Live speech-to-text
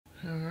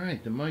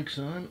Alright, the mic's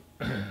on.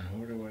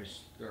 Where do I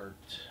start?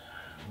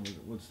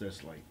 What's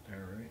this light?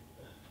 Alright.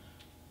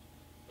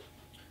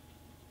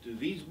 Do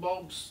these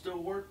bulbs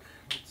still work?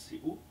 Let's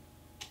see. Oop.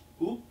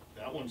 Oop.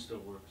 That one still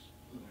works.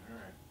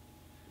 Alright.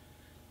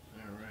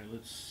 Alright,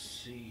 let's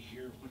see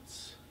here.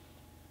 What's...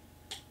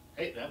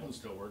 Hey, that one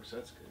still works.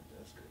 That's good.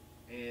 That's good.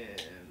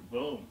 And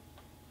boom.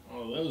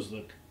 Oh, those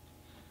look...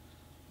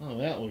 Oh,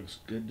 that looks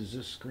good. Does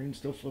this screen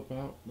still flip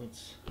out?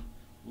 Let's...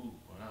 Ooh,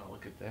 wow,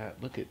 look at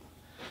that. Look at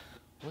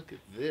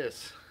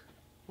this.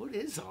 What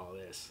is all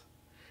this?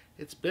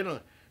 It's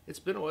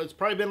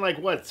probably been like,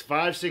 what,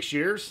 5-6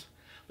 years?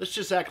 Let's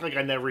just act like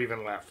I never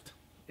even left.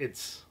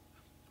 It's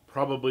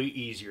probably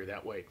easier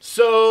that way.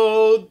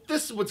 So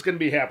this is what's going to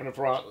be happening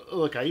for,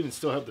 look, I even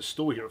still have the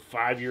stool here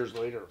 5 years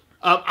later.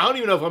 I don't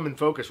even know if I'm in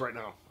focus right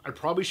now. I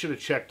probably should have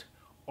checked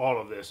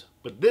all of this,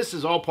 but this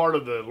is all part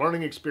of the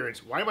learning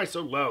experience. Why am I so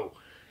low?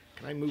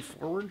 Can I move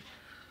forward?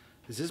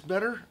 Is this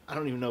better? I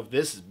don't even know if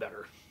this is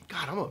better.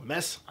 God, I'm a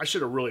mess. I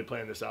should have really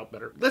planned this out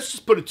better. Let's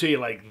just put it to you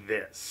like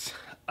this.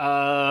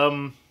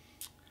 I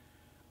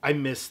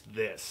miss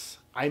this.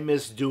 I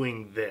miss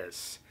doing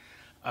this.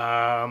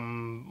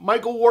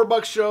 Michael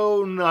Warbux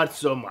Show, not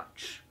so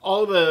much.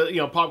 All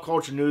the, pop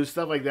culture news,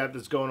 stuff like that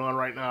that's going on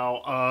right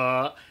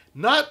now,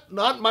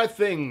 not my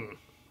thing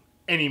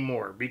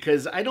anymore,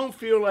 because I don't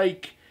feel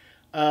like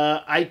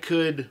I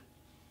could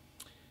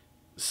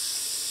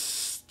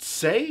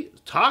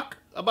talk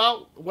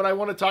about what I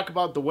want to talk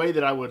about the way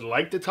that I would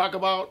like to talk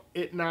about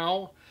it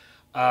now.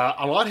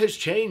 A lot has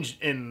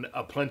changed in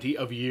a plenty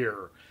of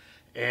year.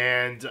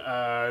 And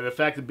the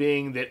fact of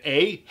being that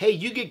A, hey,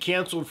 you get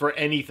canceled for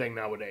anything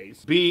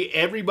nowadays. B,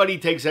 everybody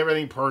takes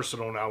everything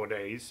personal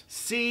nowadays.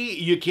 C,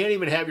 you can't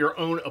even have your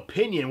own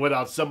opinion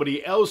without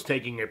somebody else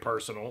taking it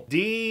personal.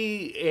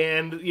 D,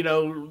 and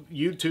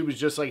YouTube is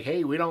just like,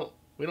 hey, we don't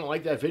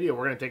like that video,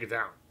 we're gonna take it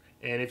down.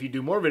 And if you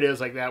do more videos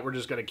like that, we're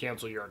just going to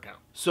cancel your account.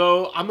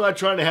 So I'm not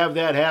trying to have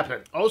that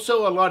happen.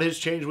 Also, a lot has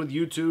changed with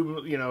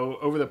YouTube,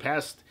 over the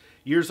past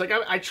years. Like,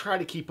 I try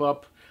to keep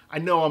up. I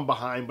know I'm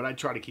behind, but I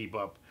try to keep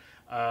up.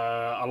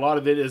 A lot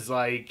of it is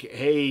like,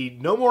 hey,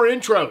 no more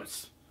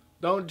intros.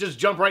 Don't just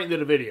jump right into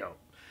the video.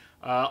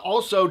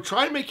 Also,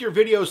 try to make your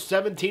videos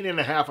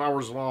 17.5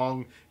 hours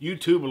long.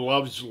 YouTube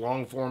loves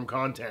long-form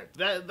content.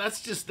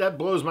 That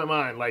blows my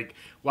mind. Like,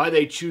 why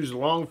they choose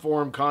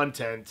long-form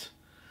content.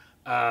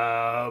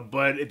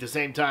 But at the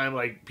same time,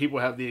 like, people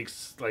have the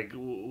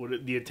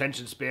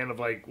attention span of,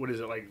 like, what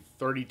is it, like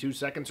 32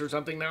 seconds or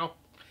something now,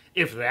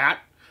 if that,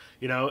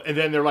 and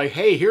then they're like,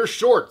 hey, here's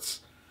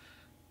shorts,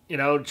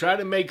 try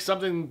to make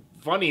something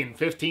funny in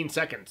 15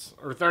 seconds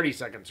or 30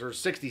 seconds or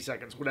 60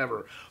 seconds,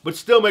 whatever, but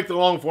still make the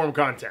long form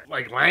content.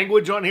 Like,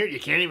 language on here, you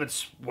can't even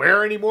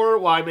swear anymore.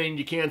 Well, I mean,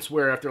 you can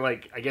swear after,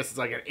 like, I guess it's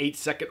like an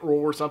 8-second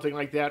rule or something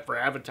like that for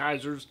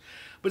advertisers.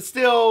 But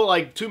still,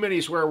 like, too many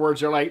swear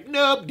words are like,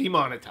 nope,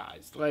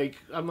 demonetized. Like,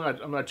 I'm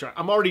not trying.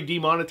 I'm already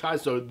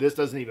demonetized, so this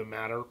doesn't even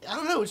matter. I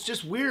don't know. It's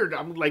just weird.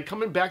 I'm, like,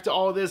 coming back to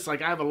all of this.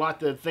 Like, I have a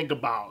lot to think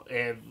about.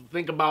 And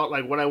think about,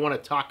 like, what I want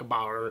to talk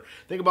about. Or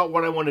think about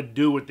what I want to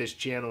do with this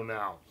channel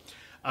now.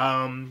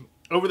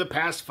 Over the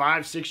past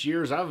 5-6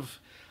 years, I've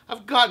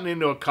gotten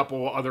into a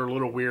couple other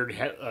little weird,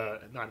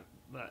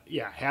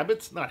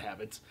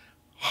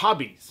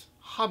 hobbies.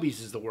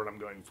 Hobbies is the word I'm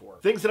going for.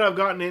 Things that I've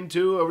gotten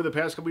into over the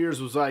past couple years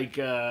was like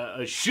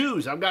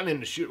shoes. I've gotten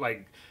into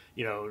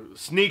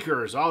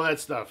sneakers, all that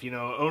stuff.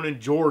 Owning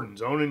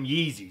Jordans, owning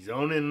Yeezys,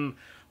 owning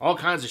all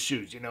kinds of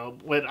shoes.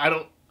 But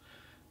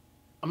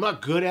I'm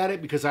not good at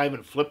it because I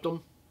haven't flipped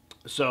them.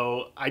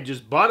 So I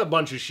just bought a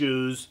bunch of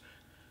shoes.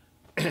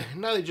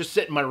 Now they just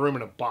sit in my room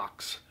in a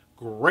box.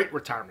 Great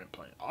retirement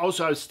plan.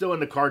 Also, I was still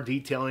into car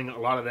detailing. A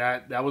lot of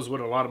that. That was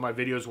what a lot of my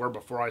videos were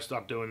before I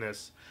stopped doing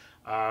this.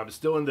 I'm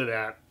still into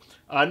that.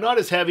 Not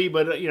as heavy,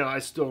 but I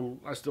still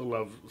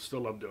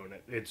love doing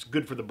it. It's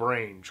good for the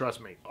brain, trust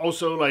me.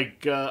 Also,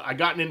 like, I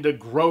gotten into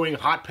growing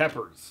hot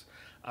peppers.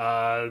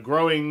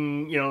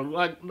 Growing,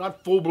 like,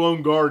 not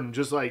full-blown garden,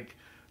 just like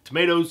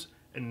tomatoes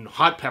and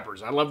hot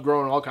peppers. I love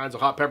growing all kinds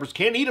of hot peppers.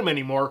 Can't eat them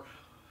anymore.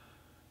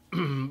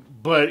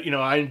 But,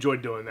 I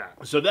enjoyed doing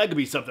that. So that could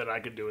be something I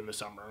could do in the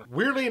summer.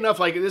 Weirdly enough,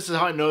 like, this is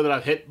how I know that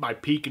I've hit my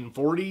peak in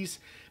 40s,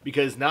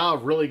 because now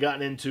I've really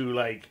gotten into,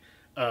 like,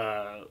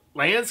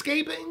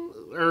 landscaping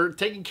or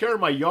taking care of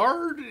my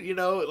yard.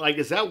 Like,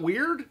 is that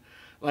weird?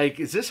 Like,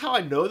 is this how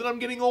I know that I'm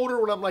getting older?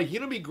 When I'm like,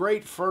 it'd be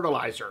great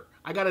fertilizer.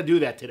 I got to do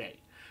that today.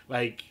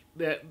 Like,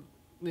 that.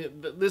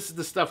 This is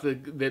the stuff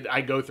that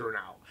I go through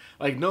now.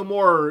 Like, no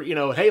more,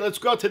 hey, let's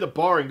go out to the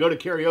bar and go to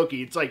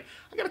karaoke. It's like,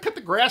 I got to cut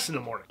the grass in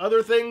the morning.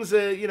 Other things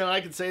that,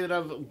 I could say that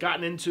I've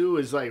gotten into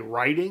is, like,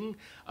 writing.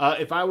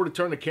 If I were to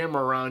turn the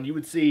camera around, you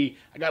would see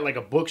I got, like,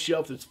 a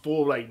bookshelf that's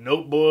full of, like,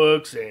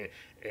 notebooks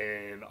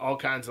and all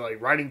kinds of,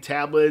 like, writing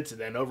tablets. And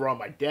then over on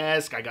my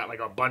desk, I got, like,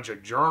 a bunch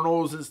of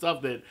journals and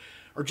stuff that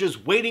are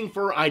just waiting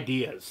for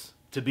ideas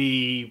to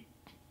be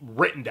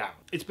written down.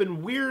 It's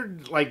been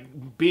weird,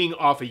 like, being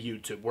off of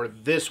YouTube, where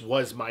this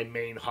was my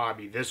main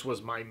hobby. This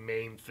was my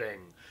main thing.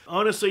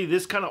 Honestly,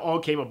 this kind of all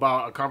came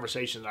about a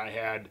conversation that I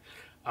had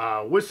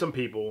with some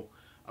people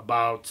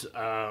about,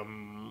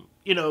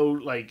 you know,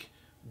 like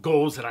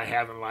goals that I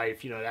have in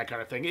life, you know, that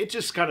kind of thing. It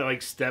just kind of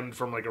like stemmed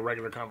from like a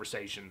regular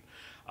conversation.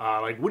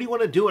 Like, what do you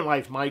want to do in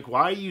life, Mike?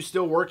 Why are you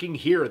still working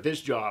here at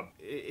this job?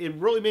 It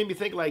really made me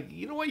think, like,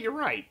 you know what, you're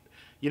right.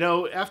 You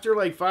know, after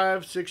like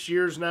 5, 6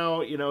 years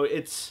now, you know,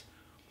 it's,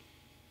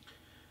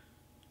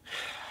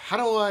 how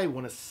do I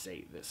want to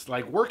say this?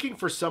 Like, working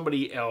for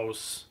somebody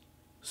else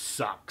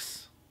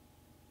sucks.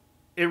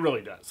 It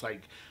really does.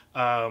 Like,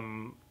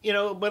 you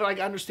know, but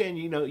like, I understand,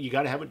 you know, you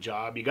got to have a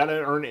job, you got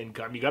to earn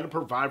income, you got to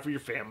provide for your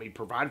family,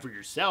 provide for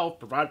yourself,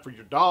 provide for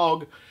your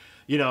dog.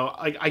 You know,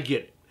 I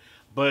get it.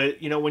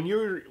 But, you know, when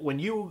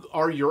you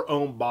are your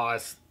own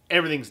boss,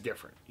 everything's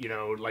different. You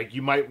know, like,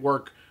 you might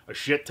work a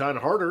shit ton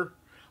harder.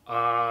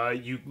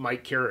 You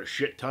might care a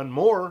shit ton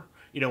more,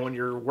 you know, when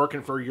you're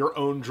working for your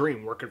own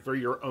dream, working for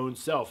your own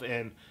self.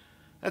 And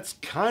that's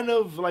kind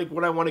of like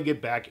what I want to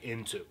get back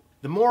into.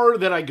 The more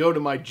that I go to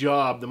my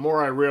job, the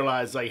more I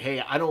realize, like,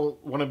 hey, I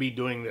don't want to be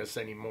doing this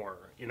anymore.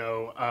 You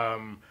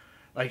know,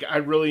 like, I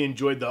really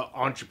enjoyed the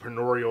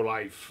entrepreneurial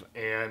life,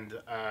 and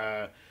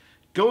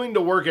going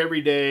to work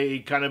every day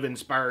kind of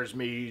inspires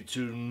me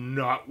to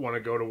not want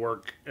to go to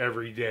work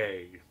every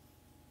day.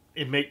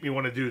 It make me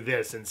want to do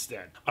this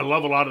instead. I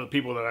love a lot of the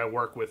people that I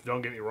work with.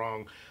 Don't get me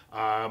wrong.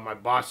 My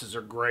bosses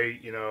are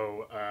great. You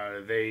know,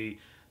 they,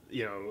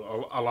 you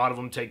know, a lot of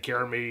them take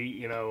care of me,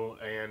 you know,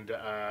 and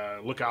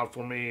look out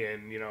for me.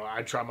 And, you know,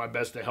 I try my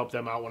best to help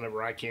them out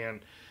whenever I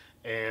can.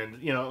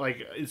 And, you know,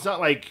 like, it's not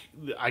like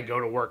I go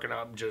to work and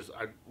I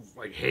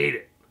like hate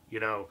it, you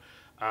know.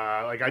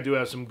 Like, I do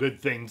have some good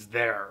things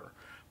there.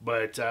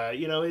 But,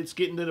 you know, it's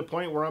getting to the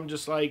point where I'm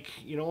just like,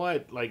 you know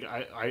what? Like,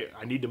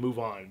 I need to move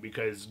on,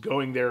 because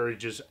going there is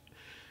just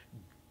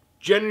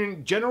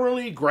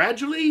generally,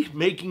 gradually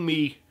making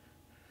me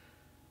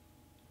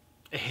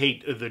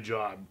hate the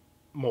job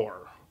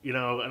more, you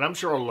know. And I'm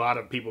sure a lot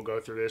of people go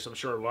through this. I'm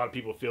sure a lot of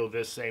people feel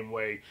this same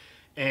way.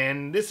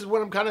 And this is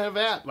what I'm kind of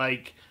at.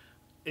 Like,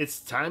 it's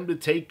time to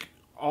take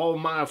all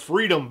my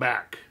freedom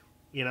back,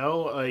 you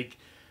know. Like,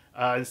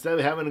 instead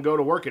of having to go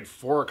to work at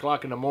 4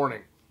 o'clock in the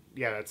morning.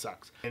 Yeah, that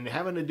sucks. And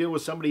having to deal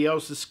with somebody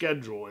else's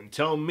schedule and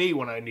tell me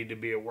when I need to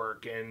be at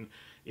work, and,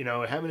 you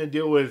know, having to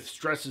deal with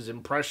stresses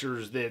and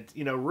pressures that,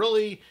 you know,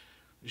 really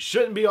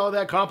shouldn't be all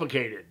that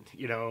complicated,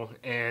 you know.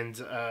 And,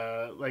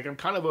 like, I'm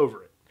kind of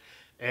over it.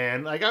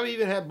 And, like, I've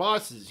even had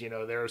bosses, you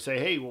know, there say,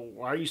 hey, well,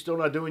 why are you still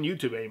not doing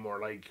YouTube anymore?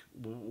 Like,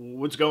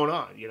 what's going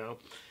on, you know?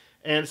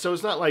 And so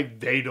it's not like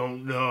they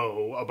don't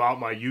know about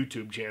my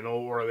YouTube channel,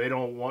 or they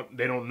don't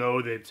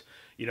know that,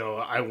 you know,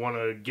 I want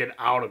to get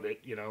out of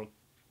it, you know.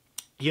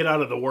 Get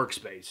out of the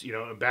workspace, you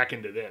know, and back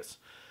into this.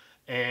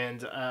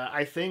 And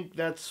I think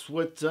that's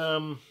what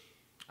I'm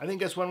going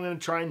to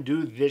try and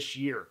do this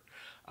year.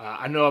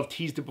 I know I've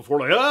teased it before,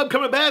 like, oh, I'm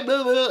coming back,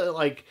 blah, blah,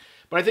 like,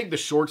 but I think the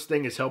shorts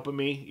thing is helping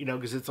me, you know,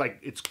 because it's like,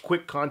 it's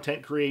quick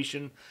content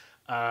creation.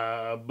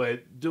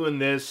 But doing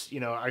this,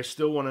 you know, I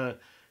still want to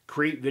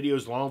create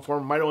videos long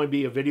form. Might only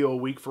be a video a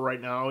week for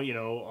right now, you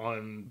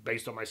know,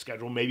 based on my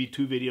schedule, maybe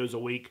 2 videos a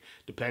week,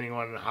 depending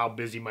on how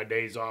busy my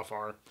days off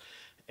are.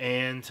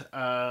 And,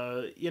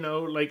 you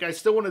know, like, I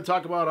still want to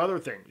talk about other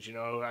things. You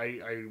know,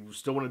 I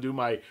still want to do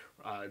my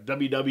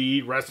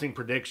WWE wrestling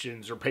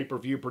predictions or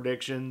pay-per-view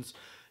predictions.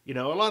 You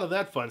know, a lot of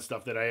that fun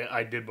stuff that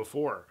I did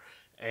before.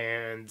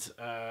 And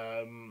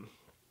I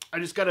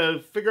just got to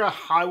figure out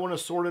how I want to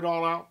sort it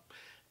all out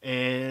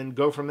and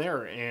go from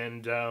there.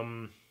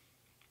 And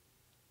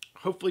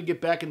hopefully get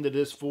back into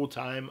this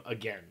full-time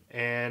again.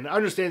 And I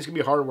understand it's going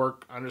to be hard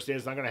work. I understand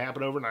it's not going to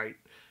happen overnight.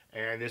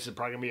 And this is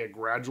probably going to be a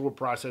gradual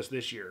process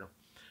this year.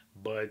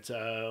 But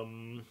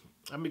I'm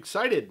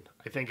excited,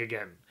 I think,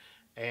 again.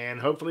 And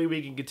hopefully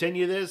we can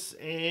continue this.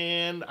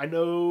 And I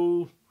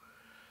know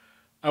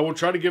I will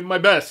try to give my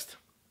best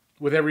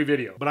with every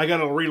video. But I got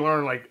to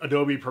relearn, like,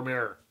 Adobe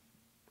Premiere,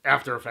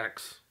 After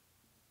Effects,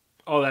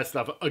 all that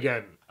stuff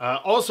again.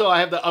 Also,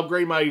 I have to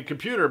upgrade my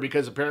computer,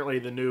 because apparently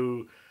the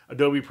new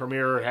Adobe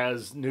Premiere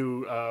has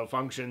new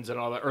functions and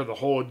all that. Or the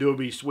whole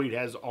Adobe suite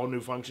has all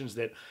new functions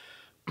that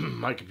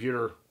my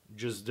computer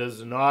just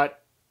does not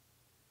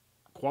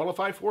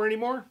qualify for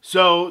anymore.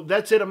 So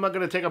that's it. I'm not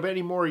going to take up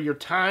any more of your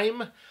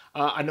time.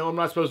 I know I'm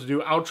not supposed to do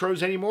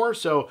outros anymore,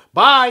 so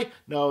bye.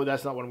 No,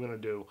 that's not what I'm going to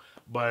do.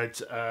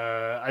 But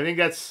I think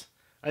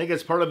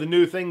that's part of the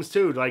new things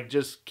too. Like,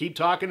 just keep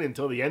talking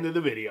until the end of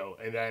the video,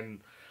 and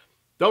then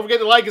don't forget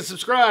to like and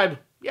subscribe.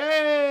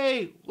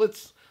 Yay!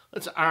 Let's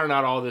iron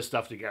out all this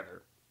stuff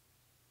together.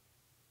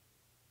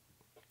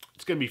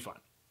 It's going to be fun.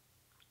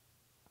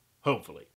 Hopefully.